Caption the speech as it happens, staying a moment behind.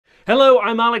Hello,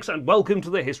 I'm Alex and welcome to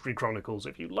the History Chronicles.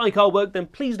 If you like our work, then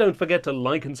please don't forget to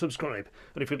like and subscribe.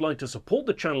 And if you'd like to support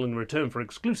the channel in return for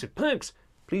exclusive perks,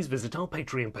 please visit our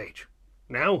Patreon page.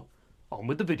 Now, on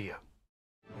with the video.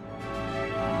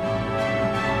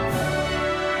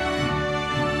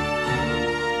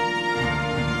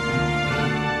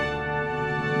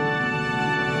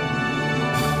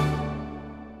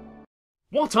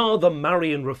 What are the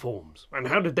Marian Reforms, and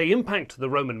how did they impact the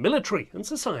Roman military and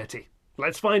society?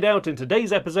 Let's find out in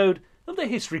today's episode of the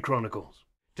History Chronicles.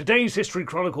 Today's History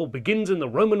Chronicle begins in the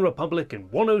Roman Republic in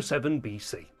 107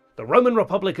 BC. The Roman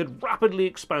Republic had rapidly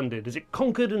expanded as it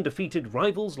conquered and defeated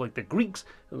rivals like the Greeks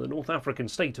and the North African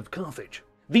state of Carthage.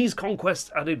 These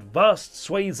conquests added vast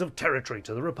swathes of territory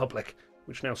to the Republic,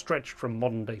 which now stretched from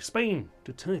modern-day Spain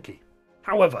to Turkey.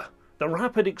 However, the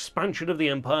rapid expansion of the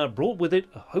empire brought with it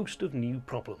a host of new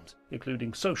problems,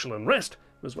 including social unrest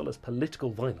as well as political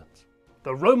violence.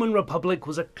 The Roman Republic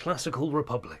was a classical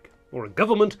republic, or a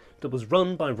government that was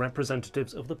run by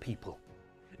representatives of the people.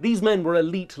 These men were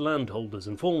elite landholders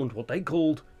and formed what they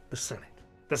called the Senate.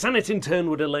 The Senate in turn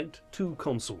would elect two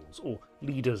consuls, or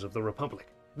leaders of the Republic.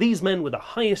 These men were the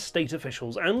highest state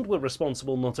officials and were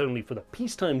responsible not only for the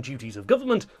peacetime duties of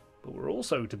government, but were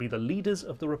also to be the leaders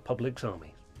of the Republic's armies.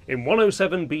 In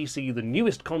 107 BC, the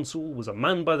newest consul was a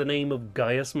man by the name of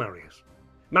Gaius Marius.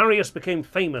 Marius became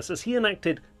famous as he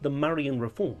enacted the Marian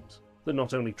Reforms that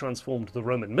not only transformed the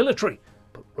Roman military,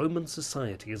 but Roman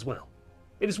society as well.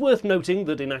 It is worth noting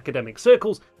that in academic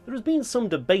circles there has been some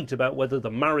debate about whether the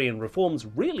Marian Reforms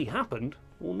really happened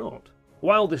or not.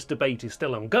 While this debate is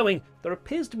still ongoing, there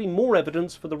appears to be more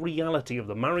evidence for the reality of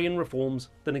the Marian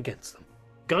Reforms than against them.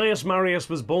 Gaius Marius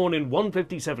was born in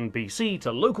 157 BC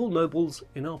to local nobles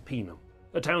in Arpinum,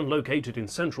 a town located in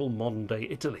central modern-day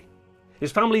Italy.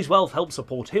 His family's wealth helped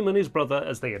support him and his brother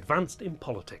as they advanced in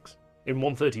politics. In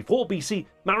 134 BC,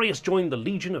 Marius joined the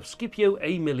legion of Scipio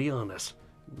Aemilianus,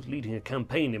 who was leading a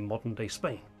campaign in modern-day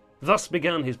Spain. Thus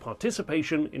began his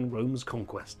participation in Rome's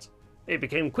conquests. It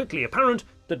became quickly apparent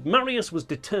that Marius was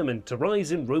determined to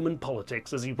rise in Roman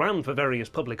politics as he ran for various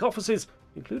public offices,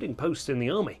 including posts in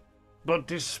the army. But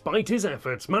despite his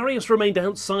efforts, Marius remained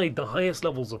outside the highest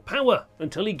levels of power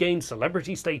until he gained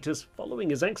celebrity status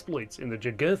following his exploits in the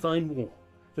Jugurthine War.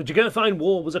 The Jugurthine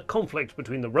War was a conflict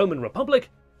between the Roman Republic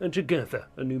and Jugurtha,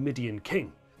 a Numidian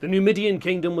king. The Numidian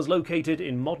kingdom was located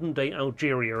in modern-day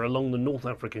Algeria along the North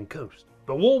African coast.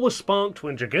 The war was sparked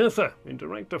when Jugurtha, in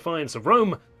direct defiance of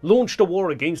Rome, launched a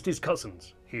war against his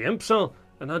cousins, Hiempsal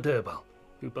and Adalbert,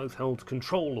 who both held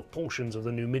control of portions of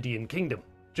the Numidian kingdom.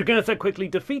 Jugurtha quickly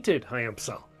defeated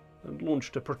Hiempsal and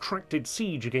launched a protracted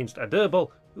siege against Adalbert,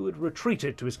 who had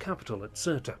retreated to his capital at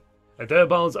Cirta.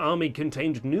 Adalbert's army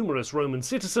contained numerous Roman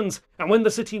citizens, and when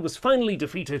the city was finally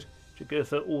defeated,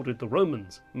 Jugurtha ordered the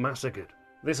Romans massacred.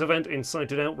 This event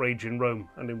incited outrage in Rome,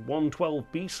 and in 112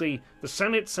 BC, the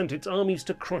Senate sent its armies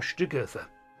to crush Jugurtha.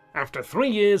 After 3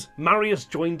 years, Marius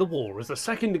joined the war as the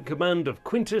second in command of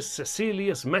Quintus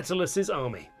Caecilius Metellus'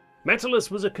 army. Metellus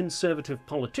was a conservative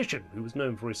politician who was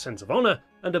known for his sense of honour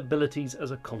and abilities as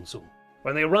a consul.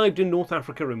 When they arrived in North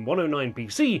Africa in 109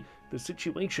 BC, the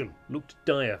situation looked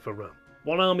dire for Rome.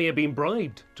 One army had been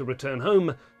bribed to return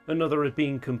home, another had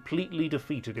been completely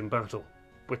defeated in battle.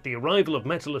 With the arrival of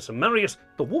Metellus and Marius,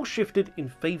 the war shifted in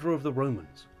favour of the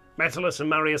Romans. Metellus and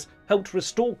Marius helped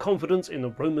restore confidence in the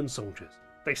Roman soldiers.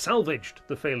 They salvaged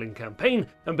the failing campaign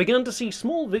and began to see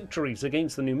small victories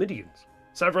against the Numidians.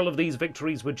 Several of these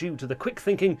victories were due to the quick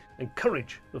thinking and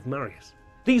courage of Marius.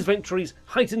 These victories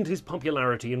heightened his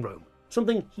popularity in Rome,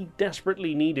 something he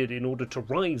desperately needed in order to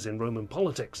rise in Roman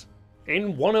politics.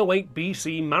 In 108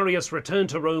 BC, Marius returned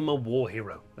to Rome a war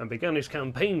hero and began his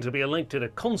campaign to be elected a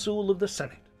consul of the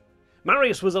Senate.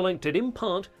 Marius was elected in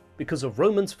part because of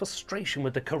Romans' frustration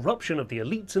with the corruption of the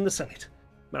elites in the Senate.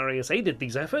 Marius aided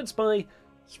these efforts by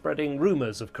spreading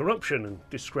rumours of corruption and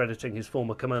discrediting his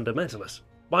former commander Metellus.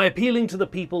 By appealing to the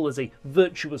people as a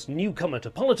virtuous newcomer to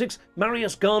politics,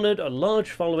 Marius garnered a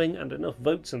large following and enough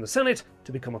votes in the Senate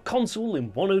to become a consul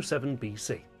in 107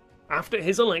 BC. After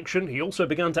his election, he also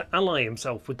began to ally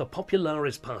himself with the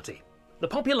Populares party. The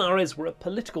Populares were a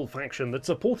political faction that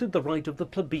supported the right of the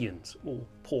plebeians, or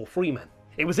poor freemen.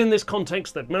 It was in this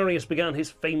context that Marius began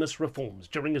his famous reforms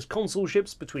during his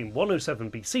consulships between 107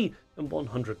 BC and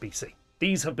 100 BC.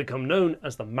 These have become known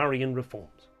as the Marian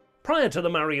Reforms. Prior to the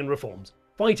Marian Reforms,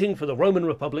 fighting for the Roman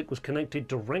Republic was connected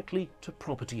directly to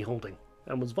property holding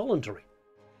and was voluntary.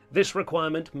 This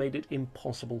requirement made it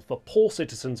impossible for poor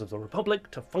citizens of the Republic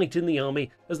to fight in the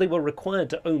army, as they were required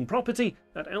to own property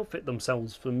and outfit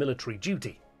themselves for military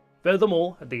duty.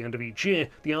 Furthermore, at the end of each year,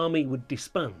 the army would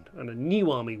disband and a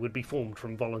new army would be formed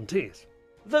from volunteers.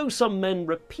 Though some men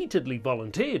repeatedly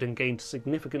volunteered and gained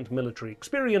significant military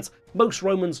experience, most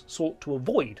Romans sought to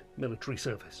avoid military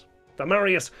service. For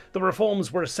Marius, the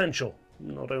reforms were essential,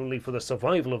 not only for the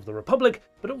survival of the Republic,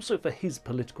 but also for his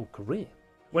political career.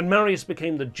 When Marius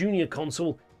became the junior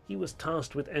consul, he was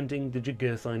tasked with ending the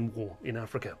Jugurthine War in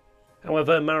Africa.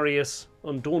 However, Marius,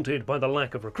 undaunted by the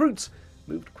lack of recruits,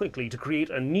 moved quickly to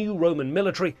create a new Roman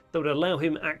military that would allow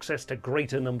him access to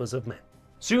greater numbers of men.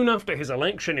 Soon after his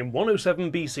election in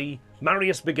 107 BC,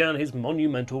 Marius began his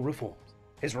monumental reforms.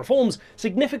 His reforms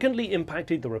significantly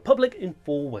impacted the Republic in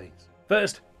 4 ways.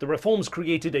 First, the reforms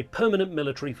created a permanent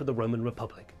military for the Roman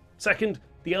Republic. Second,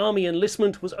 the army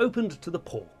enlistment was opened to the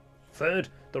poor. Third,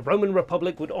 the Roman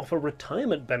Republic would offer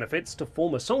retirement benefits to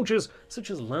former soldiers,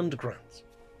 such as land grants.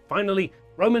 Finally,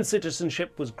 Roman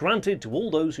citizenship was granted to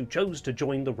all those who chose to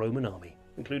join the Roman army,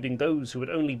 including those who had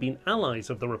only been allies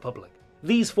of the Republic.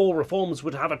 These 4 reforms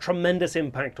would have a tremendous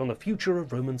impact on the future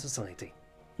of Roman society.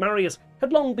 Marius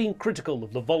had long been critical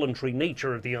of the voluntary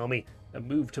nature of the army and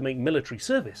moved to make military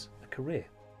service a career.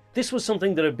 This was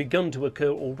something that had begun to occur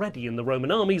already in the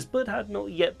Roman armies but had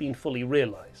not yet been fully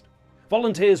realised.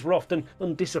 Volunteers were often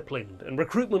undisciplined and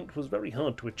recruitment was very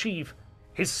hard to achieve.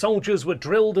 His soldiers were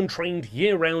drilled and trained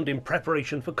year-round in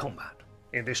preparation for combat.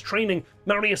 In this training,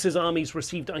 Marius's armies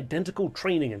received identical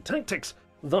training and tactics,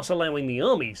 thus allowing the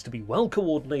armies to be well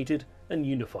coordinated and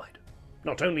unified.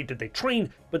 Not only did they train,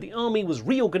 but the army was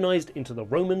reorganized into the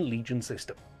Roman legion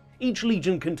system. Each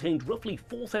legion contained roughly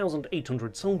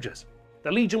 4,800 soldiers.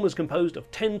 The legion was composed of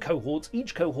 10 cohorts,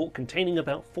 each cohort containing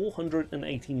about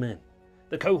 480 men.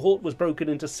 The cohort was broken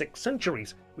into 6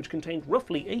 centuries, which contained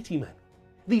roughly 80 men.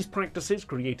 These practices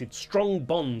created strong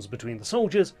bonds between the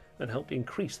soldiers and helped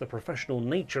increase the professional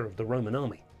nature of the Roman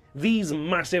army. These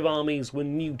massive armies were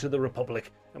new to the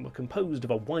Republic and were composed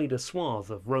of a wider swath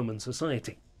of Roman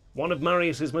society. One of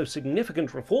Marius's most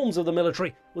significant reforms of the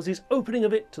military was his opening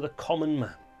of it to the common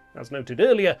man. As noted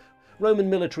earlier, Roman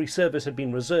military service had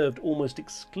been reserved almost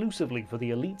exclusively for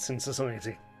the elites in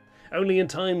society. Only in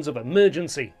times of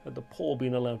emergency had the poor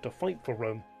been allowed to fight for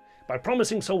Rome. By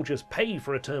promising soldiers pay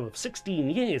for a term of 16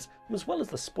 years, as well as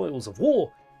the spoils of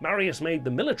war, Marius made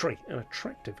the military an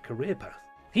attractive career path.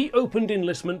 He opened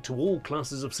enlistment to all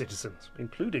classes of citizens,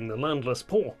 including the landless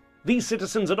poor. These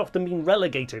citizens had often been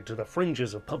relegated to the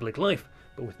fringes of public life,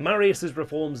 but with Marius's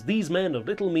reforms, these men of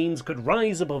little means could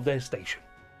rise above their station.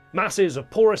 Masses of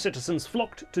poorer citizens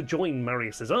flocked to join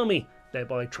Marius's army,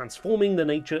 thereby transforming the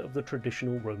nature of the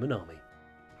traditional Roman army.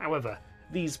 However,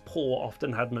 these poor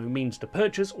often had no means to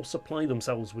purchase or supply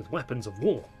themselves with weapons of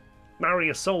war.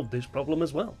 Marius solved this problem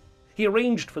as well. He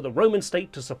arranged for the Roman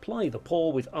state to supply the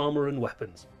poor with armour and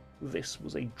weapons. This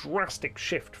was a drastic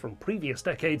shift from previous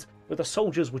decades, where the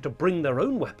soldiers were to bring their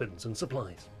own weapons and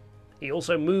supplies. He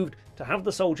also moved to have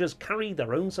the soldiers carry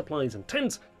their own supplies and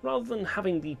tents, rather than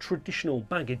having the traditional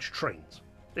baggage trains.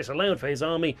 This allowed for his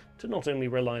army to not only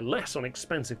rely less on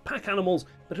expensive pack animals,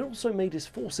 but it also made his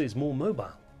forces more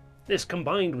mobile. This,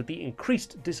 combined with the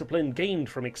increased discipline gained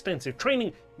from extensive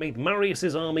training, made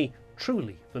Marius's army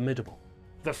truly formidable.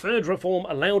 The third reform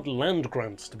allowed land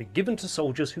grants to be given to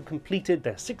soldiers who completed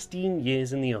their 16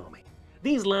 years in the army.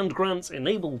 These land grants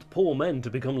enabled poor men to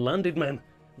become landed men,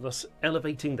 thus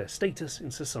elevating their status in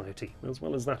society, as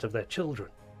well as that of their children.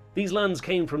 These lands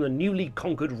came from the newly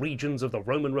conquered regions of the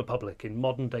Roman Republic in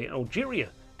modern-day Algeria,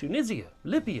 Tunisia,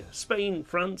 Libya, Spain,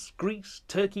 France, Greece,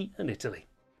 Turkey, and Italy.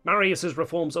 Marius's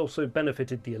reforms also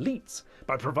benefited the elites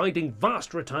by providing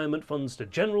vast retirement funds to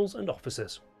generals and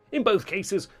officers. In both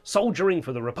cases, soldiering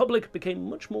for the Republic became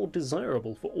much more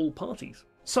desirable for all parties.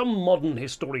 Some modern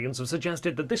historians have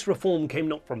suggested that this reform came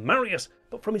not from Marius,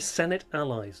 but from his Senate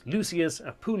allies, Lucius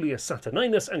Appuleius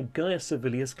Saturninus and Gaius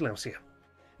Servilius Glaucia.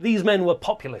 These men were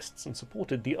populists and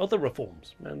supported the other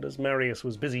reforms, and as Marius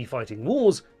was busy fighting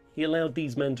wars, he allowed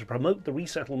these men to promote the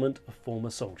resettlement of former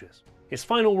soldiers. His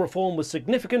final reform was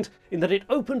significant in that it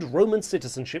opened Roman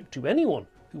citizenship to anyone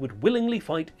who would willingly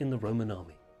fight in the Roman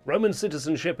army. Roman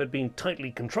citizenship had been tightly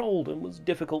controlled and was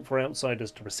difficult for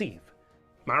outsiders to receive.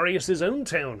 Marius's own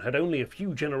town had only a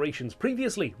few generations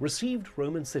previously received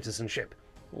Roman citizenship,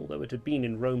 although it had been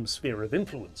in Rome's sphere of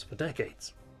influence for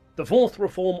decades. The fourth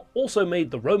reform also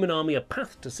made the Roman army a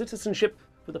path to citizenship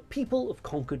for the people of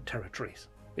conquered territories.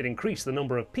 It increased the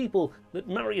number of people that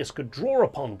Marius could draw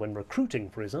upon when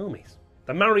recruiting for his armies.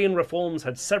 The Marian Reforms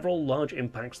had several large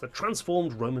impacts that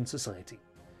transformed Roman society.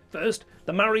 First,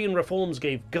 the Marian Reforms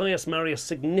gave Gaius Marius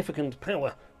significant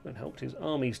power and helped his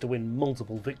armies to win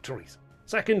multiple victories.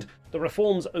 Second, the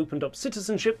reforms opened up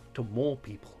citizenship to more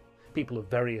people. People of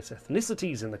various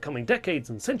ethnicities in the coming decades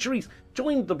and centuries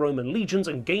joined the Roman legions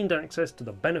and gained access to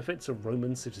the benefits of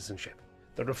Roman citizenship.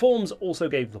 The reforms also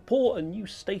gave the poor a new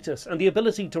status and the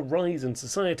ability to rise in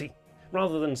society.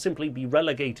 Rather than simply be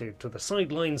relegated to the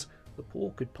sidelines, the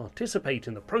poor could participate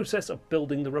in the process of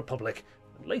building the Republic,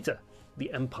 and later,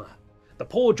 the Empire. The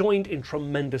poor joined in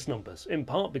tremendous numbers, in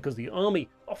part because the army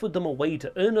offered them a way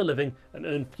to earn a living and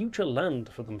earn future land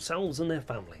for themselves and their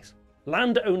families.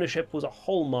 Land ownership was a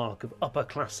hallmark of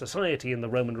upper-class society in the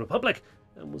Roman Republic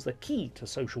and was the key to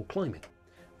social climbing.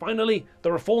 Finally,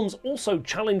 the reforms also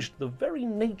challenged the very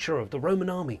nature of the Roman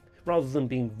army. Rather than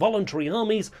being voluntary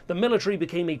armies, the military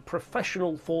became a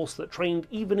professional force that trained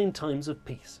even in times of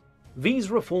peace.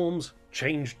 These reforms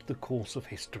changed the course of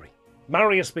history.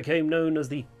 Marius became known as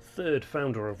the third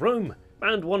founder of Rome,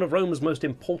 and one of Rome's most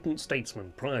important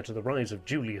statesmen prior to the rise of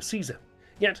Julius Caesar.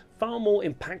 Yet far more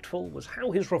impactful was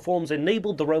how his reforms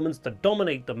enabled the Romans to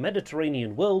dominate the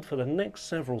Mediterranean world for the next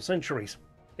several centuries.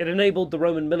 It enabled the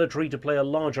Roman military to play a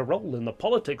larger role in the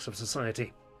politics of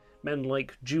society. Men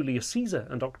like Julius Caesar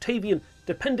and Octavian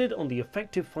depended on the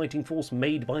effective fighting force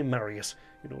made by Marius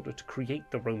in order to create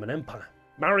the Roman Empire.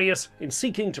 Marius, in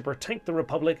seeking to protect the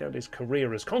Republic and his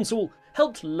career as consul,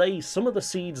 helped lay some of the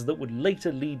seeds that would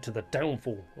later lead to the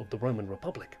downfall of the Roman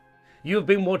Republic. You've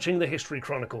been watching the History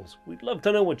Chronicles. We'd love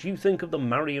to know what you think of the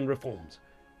Marian Reforms.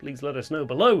 Please let us know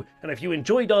below, and if you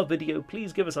enjoyed our video,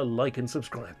 please give us a like and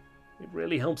subscribe. It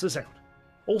really helps us out.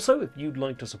 Also, if you'd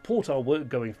like to support our work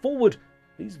going forward,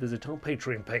 please visit our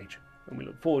Patreon page, and we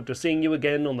look forward to seeing you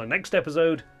again on the next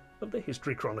episode of the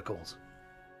History Chronicles.